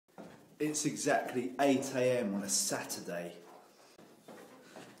It's exactly 8 AM on a Saturday.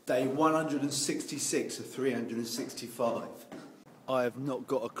 Day 166 of 365. I have not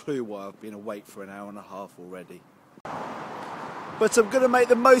got a clue why I've been awake for an hour and a half already. But I'm going to make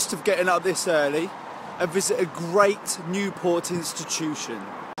the most of getting up this early and visit a great Newport institution.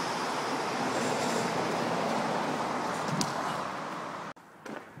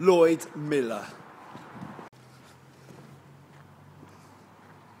 Lloyd Miller.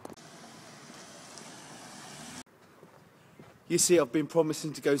 You see, I've been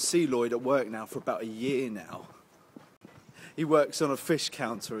promising to go see Lloyd at work now for about a year now. He works on a fish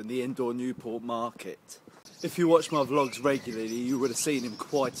counter in the indoor Newport market. If you watch my vlogs regularly, you would have seen him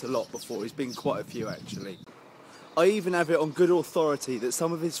quite a lot before. He's been quite a few actually. I even have it on good authority that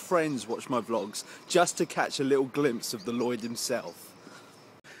some of his friends watch my vlogs just to catch a little glimpse of the Lloyd himself.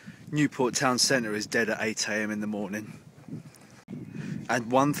 Newport town centre is dead at 8 AM in the morning. And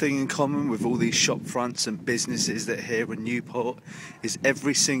one thing in common with all these shop fronts and businesses that are here in Newport is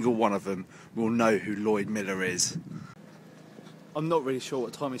every single one of them will know who Lloyd Miller is. I'm not really sure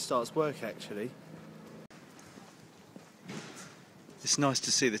what time he starts work actually. It's nice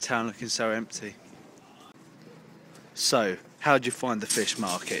to see the town looking so empty. So, how'd you find the fish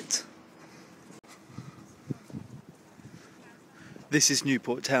market? This is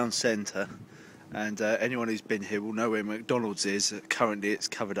Newport town centre. And anyone who's been here will know where McDonald's is. Currently it's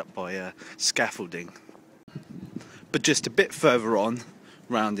covered up by scaffolding. But just a bit further on,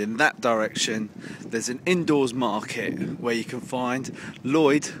 round in that direction, there's an indoors market where you can find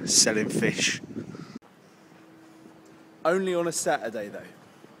Lloyd selling fish. Only on a Saturday though.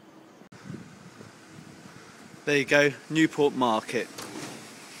 There you go, Newport Market.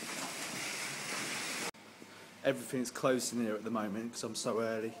 Everything's closed in here at the moment because I'm so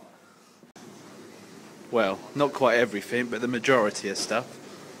early. Well, not quite everything, but the majority of stuff.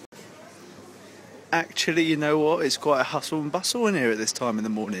 Actually, you know what? It's quite a hustle and bustle in here at this time in the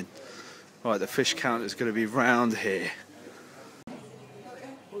morning. Right, the fish counter is going to be round here.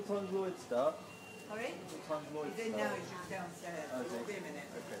 What time's Lloyd start? Sorry? What time's Lloyd start? No, he's just downstairs. Okay. It will be a minute.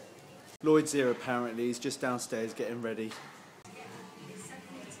 Okay. Lloyd's here apparently. He's just downstairs getting ready.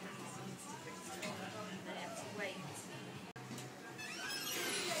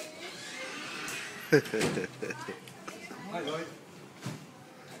 Hi Lloyd.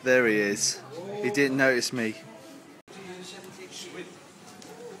 There he is. He didn't notice me.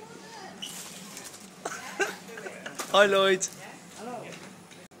 Hi Lloyd. Hello.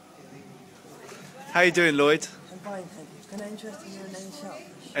 How you doing, Lloyd? I'm fine, thank you. Can I interest you in any shop?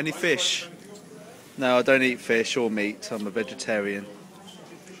 Any fish? No, I don't eat fish or meat. I'm a vegetarian.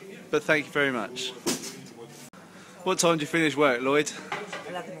 But thank you very much. What time do you finish work, Lloyd?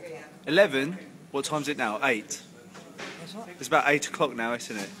 11 o'clock. 11? What time's it now? 8? That's what? It's about 8 o'clock now,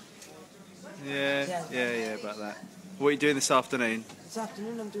 isn't it? Yeah, about that. What are you doing this afternoon? This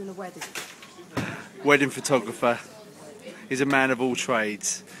afternoon I'm doing a wedding. Wedding photographer. He's a man of all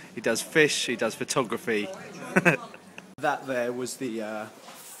trades. He does fish, he does photography. That there was the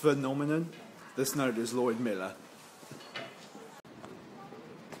phenomenon that's known as Lloyd Miller.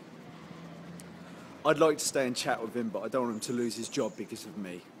 I'd like to stay and chat with him, but I don't want him to lose his job because of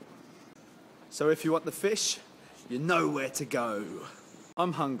me. So if you want the fish, you know where to go.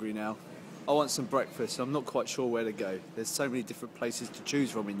 I'm hungry now. I want some breakfast. I'm not quite sure where to go. There's so many different places to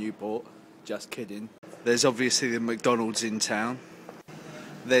choose from in Newport. Just kidding. There's obviously the McDonald's in town.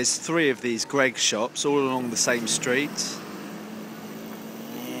 There's 3 of these Greggs shops all along the same street.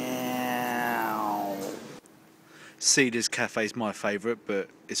 Cedars Cafe's my favourite, but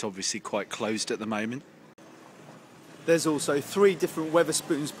it's obviously quite closed at the moment. There's also 3 different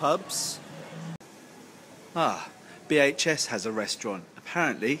Wetherspoons pubs. Ah, BHS has a restaurant,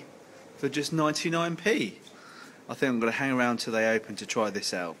 apparently for just 99p. I think I'm going to hang around till they open to try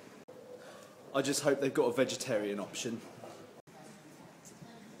this out. I just hope they've got a vegetarian option.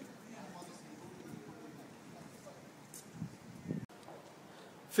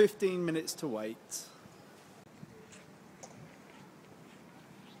 $15 minutes to wait.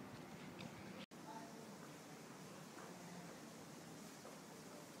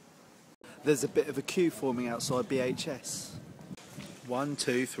 There's a bit of a queue forming outside BHS. 1,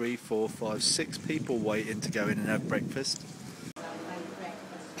 2, 3, 4, 5, 6 people waiting to go in and have breakfast.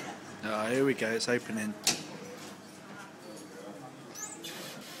 Oh, here we go, it's opening.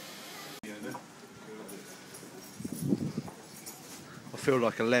 I feel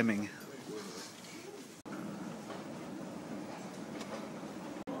like a lemming.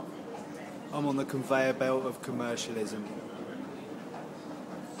 I'm on the conveyor belt of commercialism.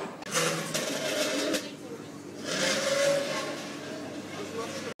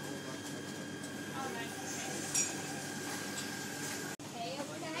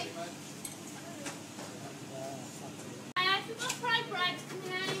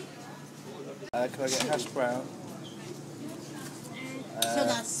 Can I get hash brown? So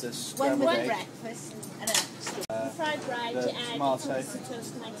that's the one scrambled egg, breakfast and a fried rice the and tomato.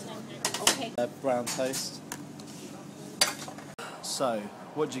 toast 99. Okay. Brown toast. So,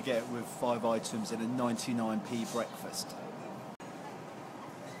 what do you get with 5 items in a 99p breakfast?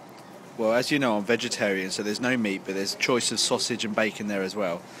 Well, as you know, I'm vegetarian, so there's no meat, but there's a choice of sausage and bacon there as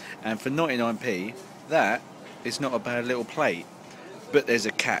well. And for 99p, that is not a bad little plate. But there's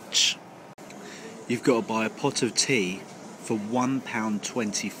a catch. You've got to buy a pot of tea for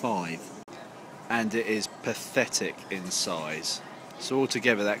 £1.25, and it is pathetic in size. So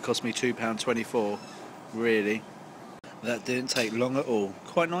altogether that cost me £2.24, really. That didn't take long at all.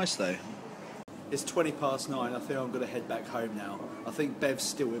 Quite nice though. It's 9:20. I think I'm going to head back home now. I think Bev's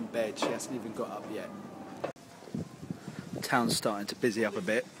still in bed, she hasn't even got up yet. Town's starting to busy up a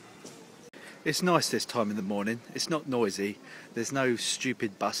bit. It's nice this time in the morning, it's not noisy, there's no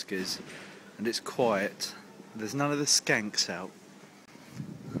stupid buskers, and it's quiet. There's none of the skanks out.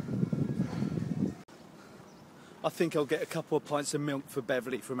 I think I'll get a couple of pints of milk for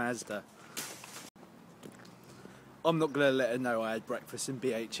Beverly from Asda. I'm not going to let her know I had breakfast in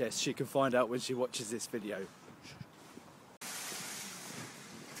BHS. She can find out when she watches this video.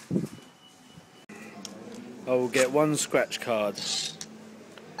 I will get 1 scratch card.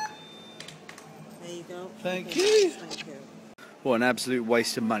 There you go. Thank you. Thank you. What an absolute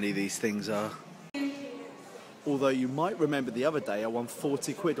waste of money these things are. Although you might remember the other day I won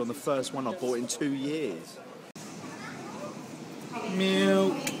 40 quid on the first one I bought in 2 years.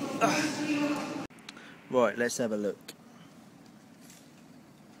 Milk. Right, let's have a look.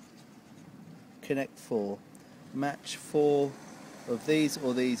 Connect 4. Match 4 of these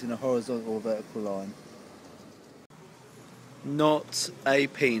or these in a horizontal or vertical line. Not a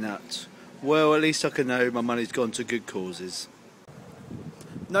peanut. Well, at least I can know my money's gone to good causes.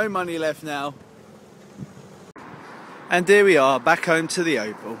 No money left now. And here we are, back home to the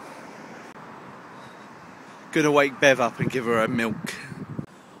Oval. Gonna wake Bev up and give her a milk.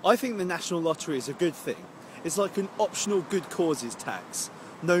 I think the National Lottery is a good thing. It's like an optional good causes tax.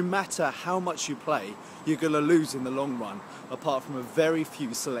 No matter how much you play, you're gonna lose in the long run, apart from a very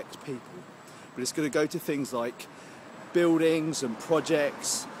few select people. But it's gonna go to things like buildings and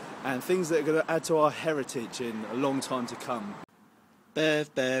projects and things that are gonna add to our heritage in a long time to come.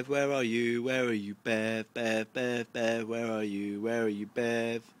 Bev, Bev, where are you? Where are you, Bev? Bev, Bev, Bev, where are you? Where are you,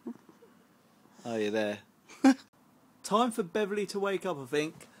 Bev? Are you there? Time for Beverly to wake up, I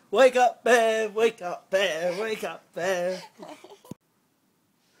think. Wake up, Bev! Wake up, Bev! Wake up, Bev!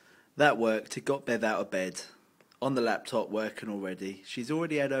 That worked. It got Bev out of bed. On the laptop, working already. She's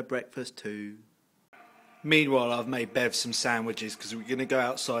already had her breakfast too. Meanwhile, I've made Bev some sandwiches because we're going to go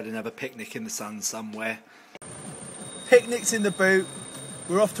outside and have a picnic in the sun somewhere. Picnic's in the boot.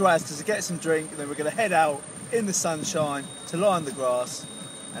 We're off to Asda to get some drink, and then we're going to head out in the sunshine to lie on the grass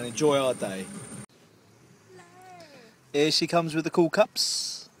and enjoy our day. Here she comes with the cool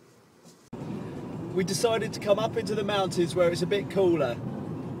cups. We decided to come up into the mountains where it's a bit cooler,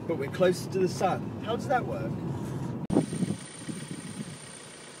 but we're closer to the sun. How does that work?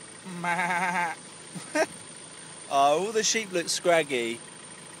 Oh, all the sheep look scraggy.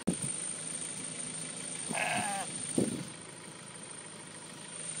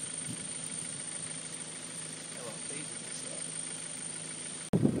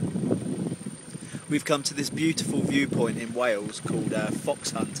 We've come to this beautiful viewpoint in Wales called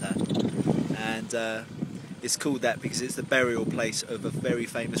Fox Hunter, and it's called that because it's the burial place of a very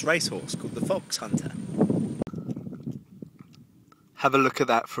famous racehorse called the Fox Hunter. Have a look at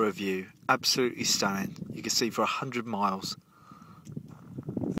that for a view, absolutely stunning. You can see for 100 miles.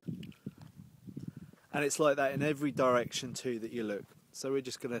 And it's like that in every direction too that you look. So we're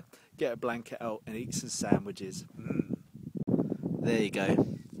just going to get a blanket out and eat some sandwiches. There you go.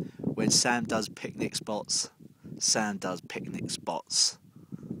 When Sam does picnic spots, Sam does picnic spots.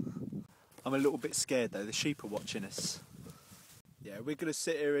 I'm a little bit scared though, the sheep are watching us. Yeah, we're going to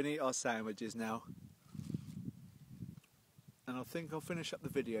sit here and eat our sandwiches now. And I think I'll finish up the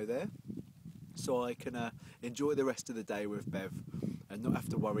video there, so I can enjoy the rest of the day with Bev and not have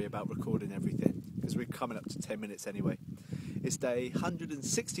to worry about recording everything, because we're coming up to 10 minutes anyway. It's day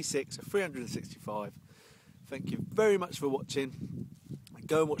 166 of 365. Thank you very much for watching.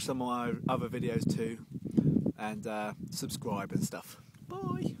 Go and watch some of my other videos too, and subscribe and stuff.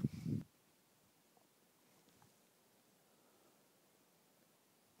 Bye!